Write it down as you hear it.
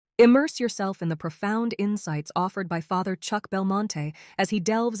Immerse yourself in the profound insights offered by Father Chuck Belmonte as he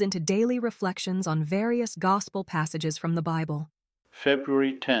delves into daily reflections on various gospel passages from the Bible.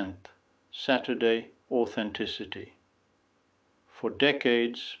 February 10th, Saturday, Authenticity. For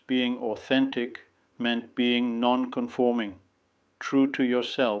decades, being authentic meant being non-conforming, true to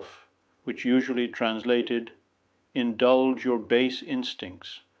yourself, which usually translated, indulge your base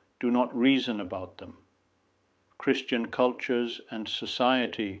instincts, do not reason about them. Christian cultures and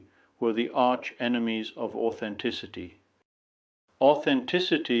society were the arch enemies of authenticity.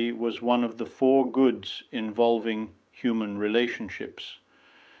 Authenticity was one of the four goods involving human relationships.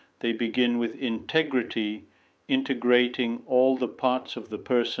 They begin with integrity, integrating all the parts of the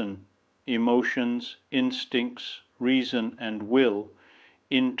person, emotions, instincts, reason, and will,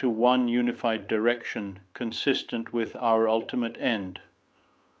 into one unified direction consistent with our ultimate end.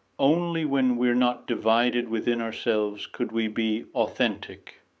 Only when we're not divided within ourselves could we be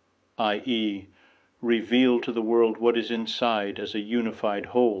authentic, i.e., reveal to the world what is inside as a unified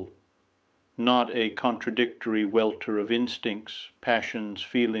whole, not a contradictory welter of instincts, passions,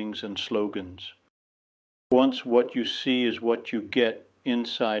 feelings, and slogans. Once what you see is what you get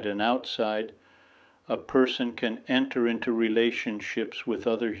inside and outside, a person can enter into relationships with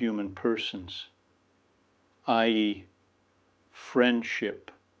other human persons, i.e.,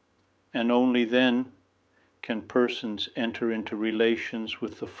 friendship, and only then can persons enter into relations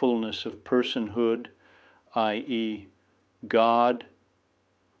with the fullness of personhood, i.e., God,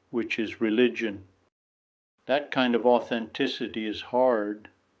 which is religion. That kind of authenticity is hard.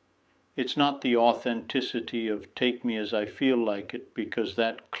 It's not the authenticity of take me as I feel like it, because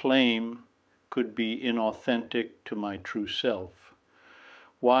that claim could be inauthentic to my true self.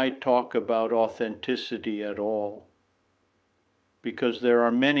 Why talk about authenticity at all? Because there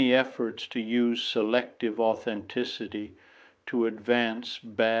are many efforts to use selective authenticity to advance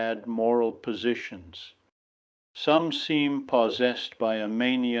bad moral positions. Some seem possessed by a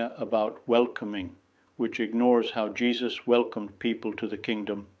mania about welcoming, which ignores how Jesus welcomed people to the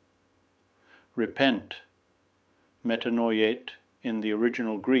kingdom. Repent, metanoiet, in the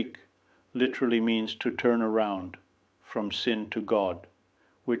original Greek, literally means to turn around from sin to God,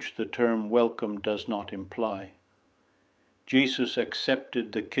 which the term welcome does not imply. Jesus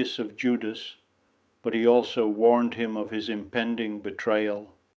accepted the kiss of Judas, but he also warned him of his impending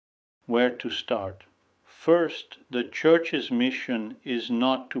betrayal. Where to start? First, the Church's mission is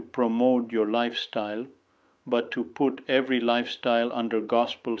not to promote your lifestyle, but to put every lifestyle under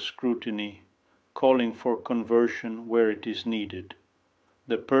gospel scrutiny, calling for conversion where it is needed.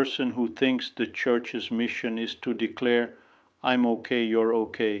 The person who thinks the Church's mission is to declare, I'm okay, you're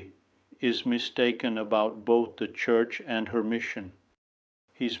okay, is mistaken about both the Church and her mission.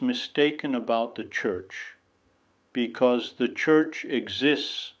 He's mistaken about the Church, because the Church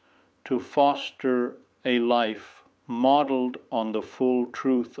exists to foster a life modeled on the full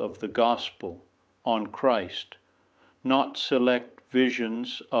truth of the gospel, on Christ, not select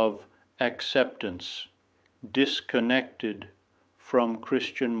visions of acceptance, disconnected from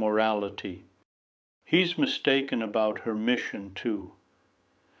Christian morality. He's mistaken about her mission too,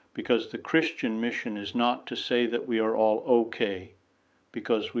 because the Christian mission is not to say that we are all okay,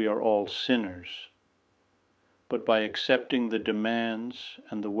 because we are all sinners, but by accepting the demands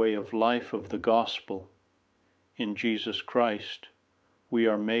and the way of life of the gospel in Jesus Christ, we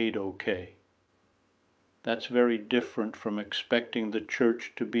are made okay. That's very different from expecting the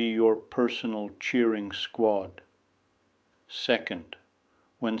Church to be your personal cheering squad. Second,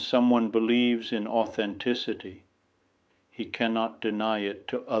 when someone believes in authenticity, he cannot deny it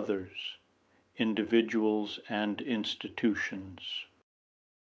to others, individuals and institutions.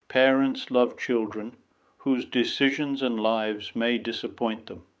 Parents love children whose decisions and lives may disappoint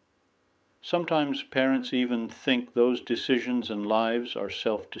them. Sometimes parents even think those decisions and lives are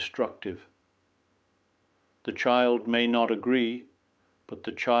self-destructive. The child may not agree, but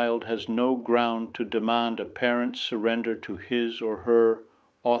the child has no ground to demand a parent's surrender to his or her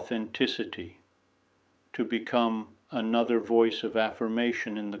authenticity, to become another voice of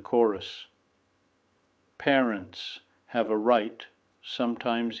affirmation in the chorus. Parents have a right,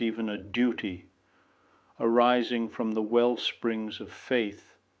 sometimes even a duty, arising from the well springs of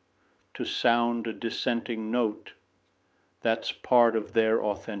faith, to sound a dissenting note. That's part of their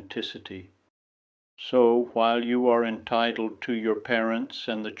authenticity. So, while you are entitled to your parents'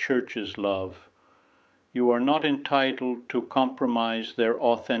 and the Church's love, you are not entitled to compromise their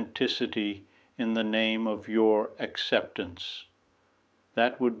authenticity in the name of your acceptance.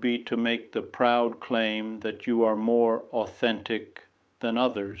 That would be to make the proud claim that you are more authentic than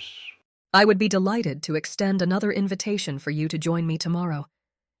others. I would be delighted to extend another invitation for you to join me tomorrow.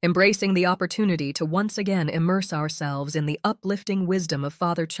 embracing the opportunity to once again immerse ourselves in the uplifting wisdom of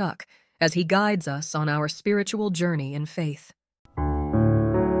Father Chuck as he guides us on our spiritual journey in faith.